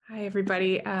Hi,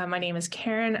 everybody. My name is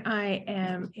Karen. I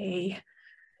am a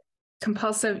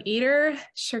compulsive eater,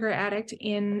 sugar addict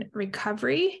in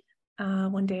recovery,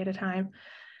 one day at a time.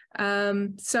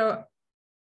 So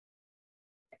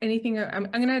anything I'm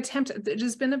going to attempt,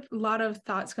 there's been a lot of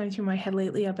thoughts going through my head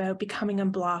lately about becoming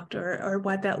unblocked or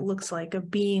what that looks like,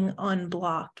 of being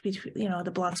unblocked, between,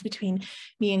 the blocks between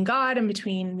me and God and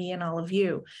between me and all of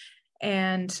you.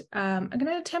 And I'm going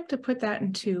to attempt to put that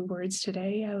into words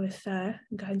today with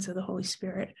guidance of the Holy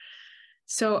Spirit.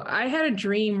 So I had a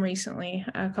dream recently,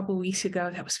 a couple of weeks ago,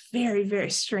 that was very,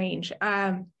 very strange.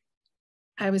 I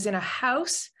was in a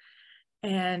house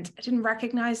and I didn't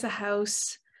recognize the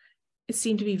house. It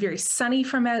seemed to be very sunny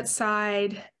from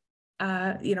outside.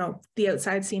 The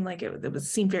outside seemed like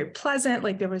seemed very pleasant.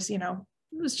 Like there was, it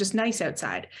was just nice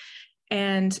outside.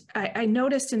 And I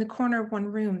noticed in the corner of one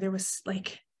room, there was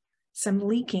like some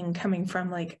leaking coming from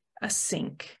like a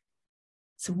sink,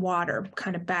 some water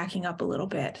kind of backing up a little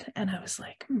bit. And I was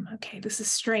like, okay, this is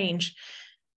strange.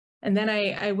 And then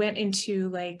I went into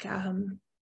like the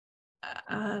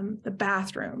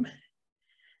bathroom,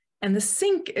 and the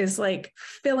sink is like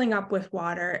filling up with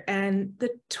water, and the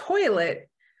toilet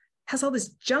has all this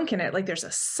junk in it. Like there's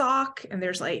a sock and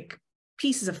there's like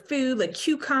pieces of food, like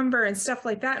cucumber and stuff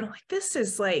like that. And I'm like, this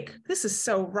is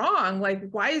so wrong. Like,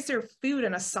 why is there food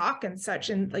in a sock and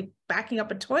such, and like backing up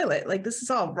a toilet? Like, this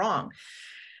is all wrong.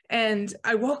 And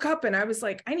I woke up and I was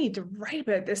like, I need to write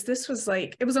about this. This was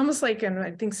like, it was almost like, and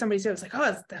I think somebody said, it was like,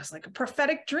 oh, that was like a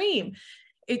prophetic dream.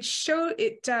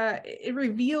 It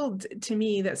revealed to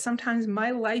me that sometimes my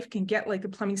life can get like the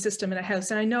plumbing system in a house.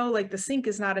 And I know like the sink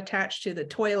is not attached to the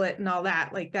toilet and all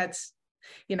that. Like that's,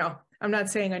 I'm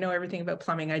not saying I know everything about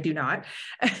plumbing. I do not.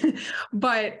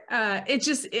 But I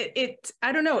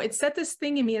don't know. It set this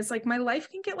thing in me. It's like my life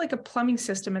can get like a plumbing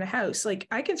system in a house. Like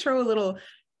I can throw a little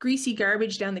greasy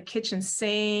garbage down the kitchen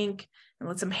sink and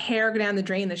let some hair go down the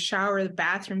drain, the shower, the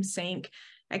bathroom sink.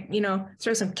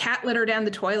 Throw some cat litter down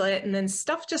the toilet, and then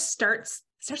stuff just starts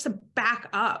to back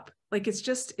up. Like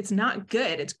it's not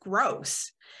good. It's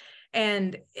gross.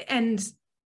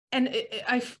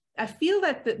 I feel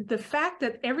that the fact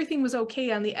that everything was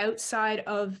okay on the outside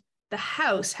of the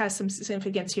house has some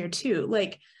significance here too.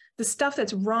 Like the stuff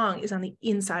that's wrong is on the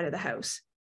inside of the house.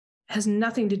 It has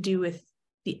nothing to do with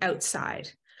the outside.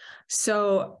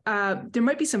 So there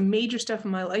might be some major stuff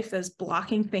in my life that's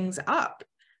blocking things up,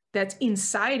 that's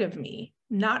inside of me,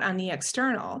 not on the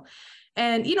external.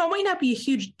 And, it might not be a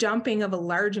huge dumping of a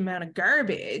large amount of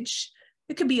garbage.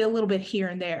 It could be a little bit here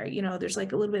and there. There's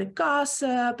like a little bit of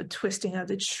gossip, a twisting of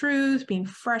the truth, being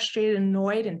frustrated,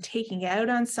 annoyed, and taking out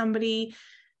on somebody,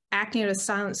 acting out of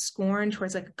silent scorn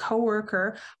towards like a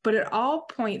coworker. But it all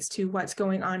points to what's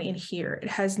going on in here. It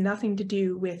has nothing to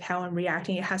do with how I'm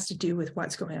reacting. It has to do with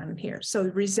what's going on in here. So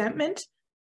resentment,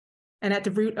 and at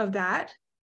the root of that,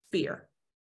 fear.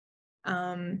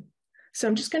 So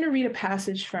I'm just going to read a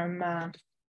passage from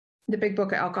the big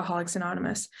book of Alcoholics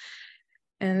Anonymous.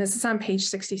 And this is on page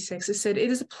 66. It said,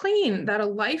 "It is plain that a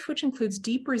life which includes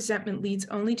deep resentment leads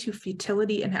only to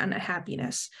futility and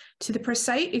unhappiness. To the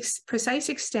precise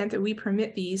extent that we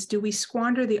permit these, do we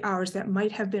squander the hours that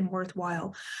might have been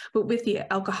worthwhile. But with the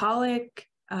alcoholic,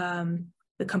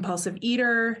 the compulsive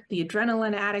eater, the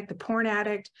adrenaline addict, the porn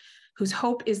addict, whose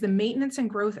hope is the maintenance and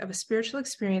growth of a spiritual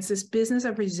experience, this business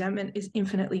of resentment is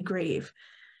infinitely grave.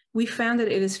 We found that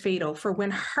it is fatal, for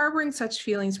when harboring such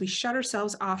feelings, we shut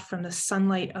ourselves off from the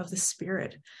sunlight of the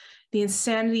spirit. The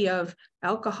insanity of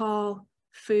alcohol,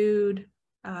 food,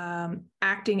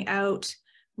 acting out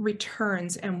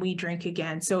returns, and we drink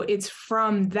again. So it's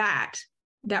from that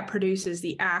produces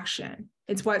the action.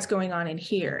 It's what's going on in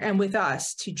here. And with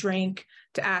us, to drink,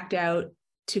 to act out,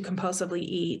 to compulsively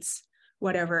eat,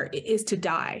 whatever, it is to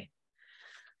die.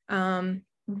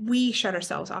 We shut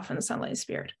ourselves off from the sunlight of the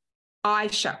spirit. I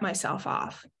shut myself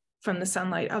off from the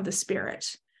sunlight of the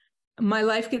spirit. My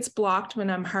life gets blocked when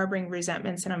I'm harboring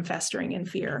resentments and I'm festering in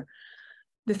fear.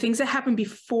 The things that happen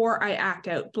before I act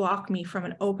out block me from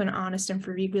an open, honest, and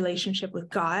free relationship with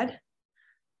God.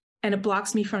 And it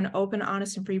blocks me from an open,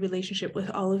 honest, and free relationship with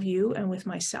all of you and with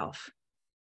myself.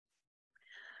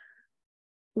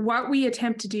 What we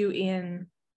attempt to do in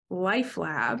Life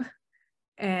Lab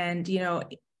and,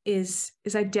 is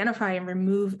identify and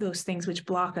remove those things which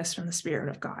block us from the Spirit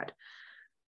of God.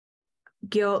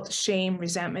 Guilt, shame,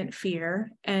 resentment, fear.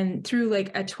 And through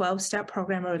like a 12-step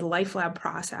program or the Life Lab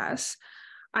process,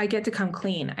 I get to come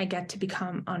clean. I get to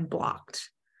become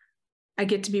unblocked. I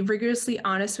get to be rigorously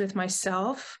honest with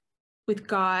myself, with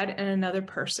God, and another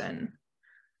person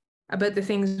about the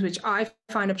things which I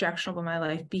find objectionable in my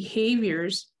life,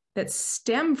 behaviors that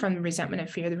stem from the resentment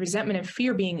and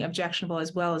fear being objectionable,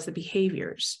 as well as the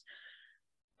behaviors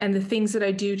and the things that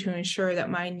I do to ensure that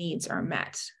my needs are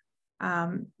met.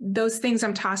 Those things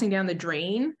I'm tossing down the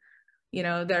drain,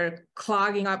 they're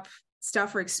clogging up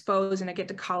stuff or exposed, and I get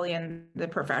to call in the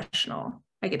professional.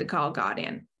 I get to call God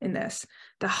in this,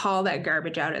 to haul that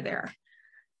garbage out of there.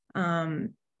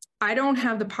 I don't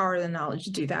have the power or the knowledge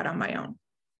to do that on my own.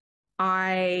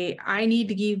 I need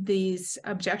to give these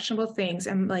objectionable things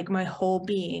and like my whole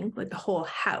being, like the whole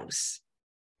house,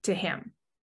 to him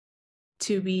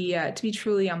to be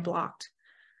truly unblocked.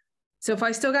 So if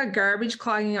I still got garbage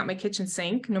clogging up my kitchen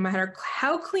sink, no matter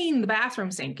how clean the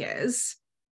bathroom sink is,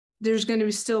 there's going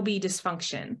to still be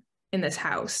dysfunction in this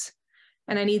house.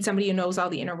 And I need somebody who knows all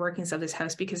the inner workings of this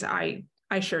house, because I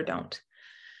sure don't.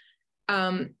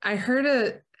 I heard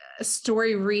a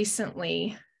story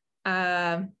recently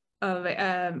of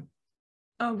a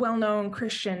well-known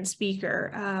Christian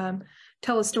speaker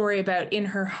tell a story about in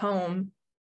her home,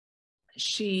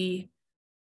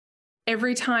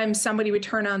 every time somebody would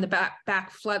turn on the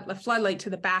floodlight to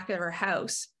the back of her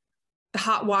house, the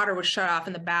hot water would shut off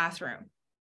in the bathroom.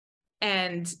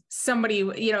 And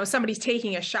somebody's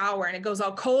taking a shower and it goes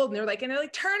all cold, and they're like, turn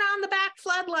on the back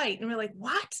floodlight. And we're like,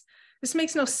 what? This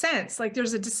makes no sense. Like,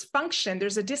 there's a dysfunction,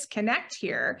 there's a disconnect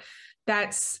here.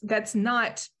 That's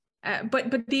not,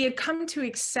 but they had come to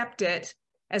accept it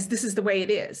as this is the way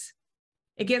it is.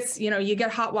 It gets, you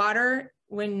get hot water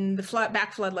when the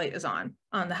back floodlight is on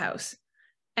the house.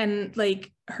 And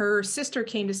like, her sister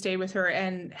came to stay with her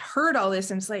and heard all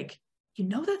this, and it's like,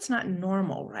 that's not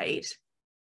normal, right?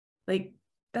 Like,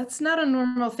 that's not a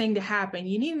normal thing to happen.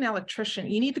 You need an electrician.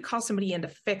 You need to call somebody in to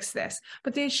fix this.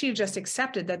 But she had just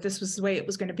accepted that this was the way it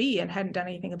was going to be and hadn't done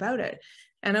anything about it.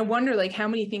 And I wonder, like, how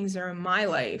many things are in my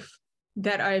life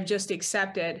that I've just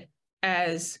accepted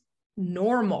as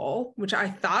normal, which I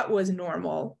thought was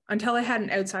normal, until I had an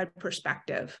outside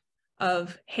perspective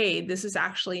of, hey, this is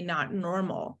actually not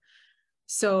normal.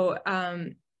 So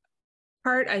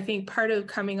part of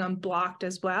coming unblocked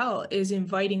as well is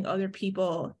inviting other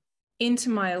people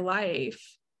into my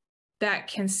life that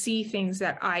can see things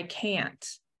that I can't.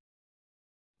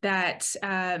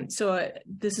 So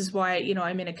this is why,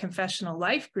 I'm in a confessional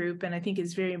life group, and I think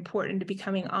it's very important to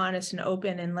becoming honest and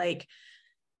open and like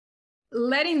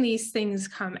letting these things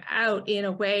come out in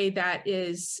a way that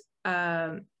is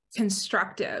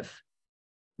constructive,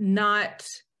 not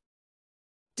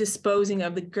disposing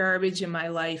of the garbage in my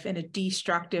life in a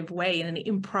destructive way, in an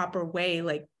improper way,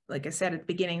 like I said at the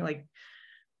beginning, like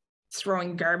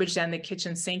throwing garbage down the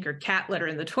kitchen sink or cat litter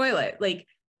in the toilet. Like,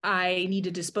 I need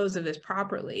to dispose of this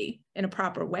properly, in a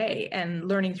proper way. And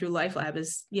learning through Life Lab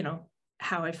is,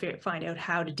 how I find out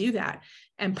how to do that.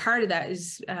 And part of that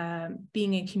is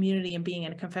being in community and being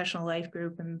in a confessional life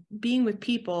group and being with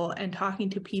people and talking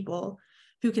to people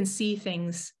who can see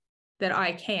things that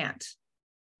I can't.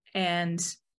 And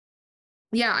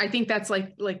yeah, I think that's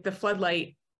like the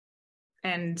floodlight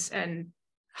and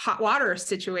hot water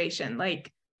situation.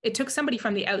 Like, it took somebody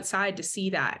from the outside to see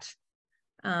that,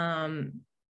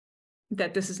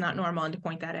 that this is not normal, and to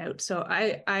point that out. So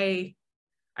I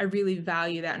really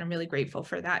value that, and I'm really grateful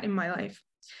for that in my life.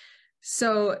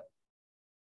 So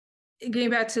getting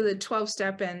back to the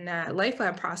 12-step and Life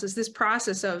Lab process, this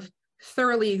process of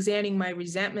thoroughly examining my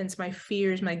resentments, my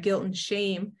fears, my guilt and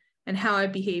shame, and how I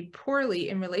behave poorly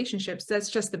in relationships, that's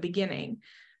just the beginning.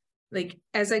 Like,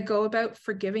 as I go about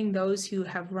forgiving those who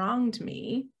have wronged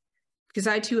me, because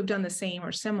I too have done the same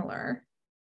or similar,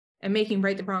 and making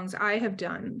right the wrongs I have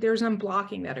done, there's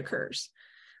unblocking that occurs.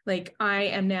 Like, I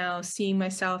am now seeing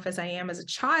myself as I am as a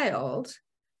child,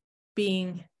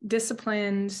 being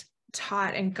disciplined,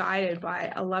 taught, and guided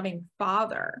by a loving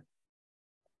father.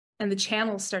 And the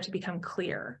channels start to become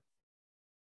clear.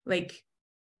 Like,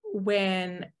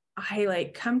 when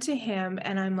I come to him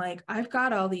and I'm like, I've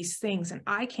got all these things and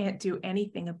I can't do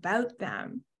anything about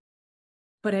them,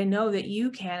 but I know that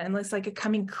you can. And it's like a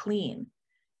coming clean.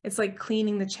 It's like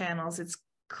cleaning the channels. It's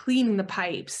cleaning the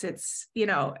pipes. It's,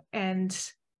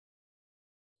 and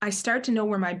I start to know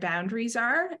where my boundaries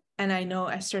are. And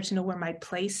I start to know where my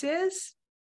place is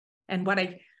and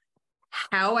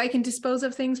how I can dispose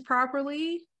of things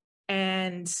properly,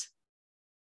 and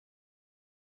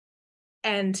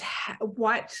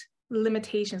what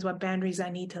limitations, what boundaries I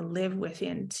need to live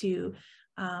within to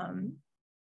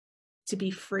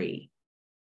be free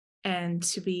and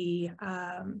to be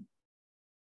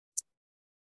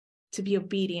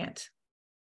obedient,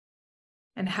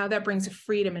 and how that brings a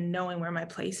freedom in knowing where my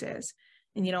place is.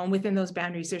 And, and within those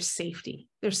boundaries, there's safety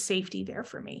there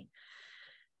for me.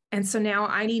 And so now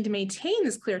I need to maintain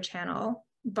this clear channel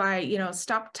by,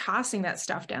 stop tossing that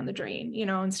stuff down the drain,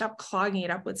 and stop clogging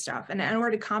it up with stuff. And in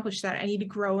order to accomplish that, I need to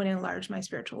grow and enlarge my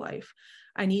spiritual life.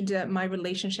 I need my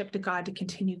relationship to God to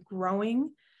continue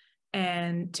growing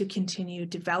and to continue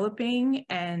developing.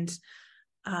 And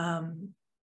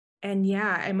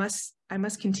yeah, I must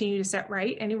continue to set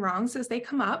right any wrongs as they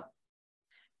come up,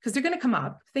 because they're going to come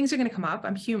up. Things are going to come up.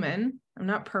 I'm human. I'm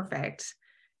not perfect.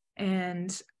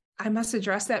 And I must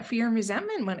address that fear and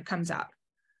resentment when it comes up.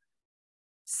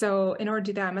 So in order to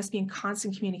do that, I must be in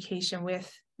constant communication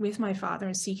with my Father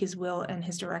and seek his will and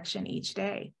his direction each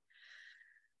day.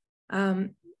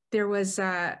 There's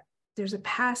a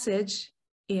passage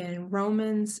in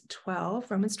Romans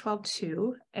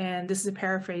 12:2, and this is a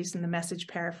paraphrase in the Message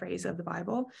paraphrase of the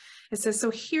Bible. It says,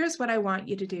 "So here's what I want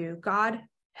you to do, God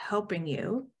helping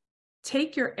you.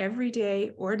 Take your everyday,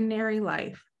 ordinary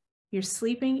life, your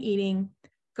sleeping, eating,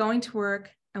 going to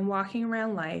work, and walking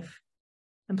around life,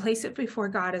 and place it before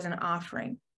God as an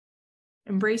offering.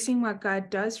 Embracing what God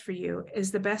does for you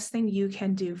is the best thing you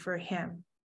can do for him.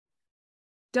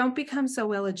 Don't become so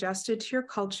well adjusted to your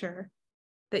culture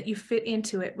that you fit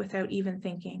into it without even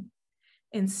thinking.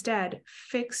 Instead,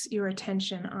 fix your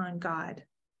attention on God.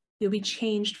 You'll be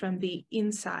changed from the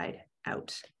inside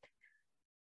out.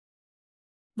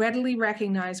 Readily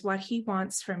recognize what he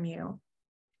wants from you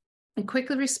and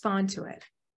quickly respond to it.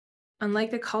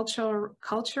 Unlike the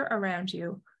culture around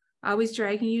you, always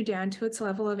dragging you down to its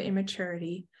level of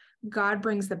immaturity, God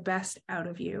brings the best out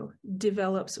of you,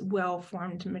 develops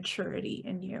well-formed maturity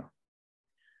in you."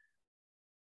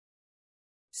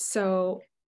 So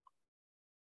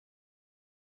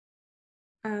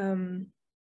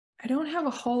I don't have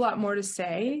a whole lot more to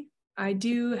say. I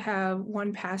do have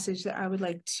one passage that I would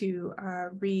like to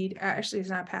read. Actually, it's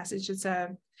not a passage. It's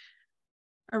a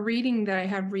reading that I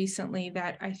have recently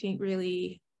that I think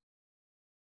really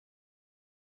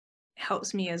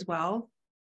helps me as well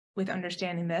with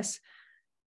understanding this.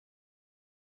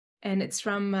 And it's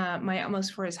from My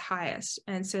Utmost for His Highest.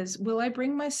 And it says, "Will I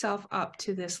bring myself up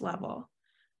to this level?"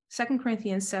 2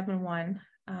 Corinthians 7:1,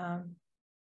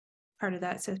 part of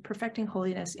that says, "Perfecting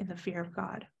holiness in the fear of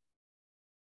God.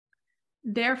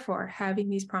 Therefore, having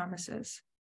these promises,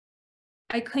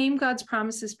 I claim God's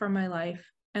promises for my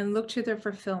life and look to their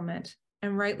fulfillment,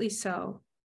 and rightly so,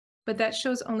 but that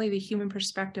shows only the human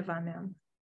perspective on them.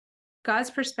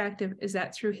 God's perspective is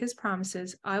that through his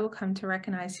promises, I will come to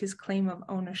recognize his claim of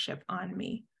ownership on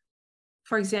me.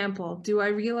 For example, do I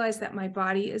realize that my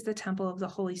body is the temple of the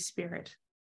Holy Spirit?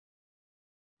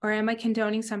 Or am I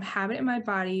condoning some habit in my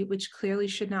body which clearly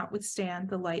should not withstand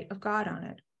the light of God on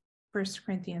it?" 1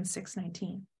 Corinthians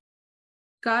 6:19.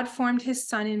 God formed his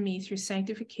Son in me through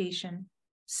sanctification,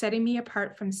 setting me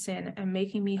apart from sin and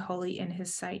making me holy in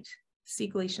his sight. See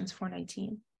Galatians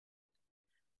 4:19.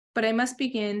 But I must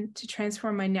begin to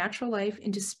transform my natural life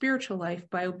into spiritual life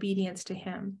by obedience to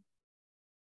him.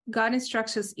 God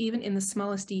instructs us even in the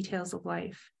smallest details of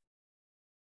life.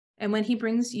 And when he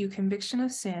brings you conviction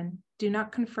of sin, do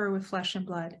not confer with flesh and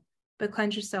blood, but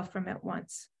cleanse yourself from it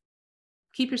once.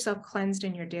 Keep yourself cleansed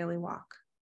in your daily walk.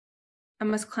 I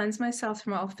must cleanse myself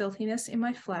from all filthiness in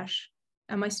my flesh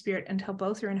and my spirit until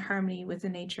both are in harmony with the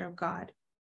nature of God.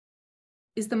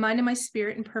 Is the mind of my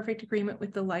spirit in perfect agreement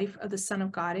with the life of the Son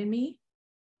of God in me?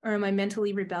 Or am I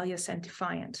mentally rebellious and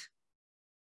defiant?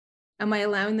 Am I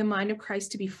allowing the mind of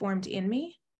Christ to be formed in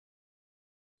me?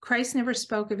 Christ never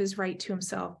spoke of his right to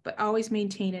himself, but always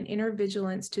maintained an inner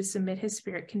vigilance to submit his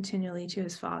spirit continually to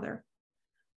his Father.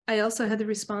 I also had the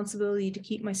responsibility to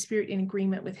keep my spirit in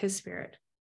agreement with his spirit.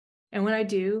 And when I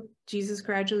do, Jesus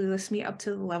gradually lifts me up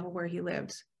to the level where he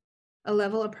lives, a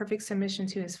level of perfect submission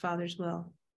to his Father's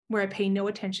will, where I pay no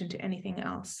attention to anything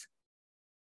else.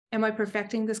 Am I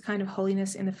perfecting this kind of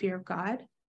holiness in the fear of God?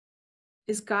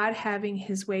 Is God having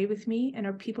his way with me, and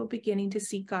are people beginning to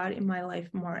seek God in my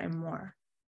life more and more?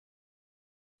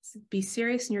 So be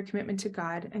serious in your commitment to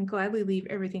God and gladly leave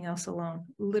everything else alone.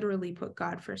 Literally put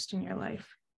God first in your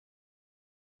life.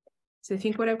 So I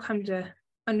think what I've come to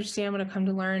understand, what I've come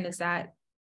to learn is that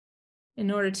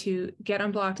in order to get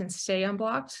unblocked and stay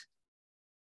unblocked,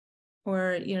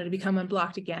 or, to become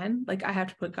unblocked again, I have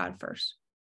to put God first.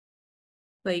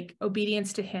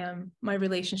 Obedience to him, my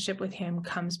relationship with him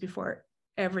comes before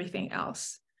everything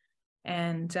else.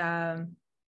 And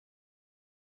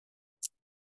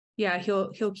yeah,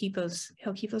 he'll keep those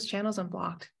channels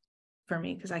unblocked for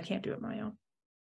me, because I can't do it on my own.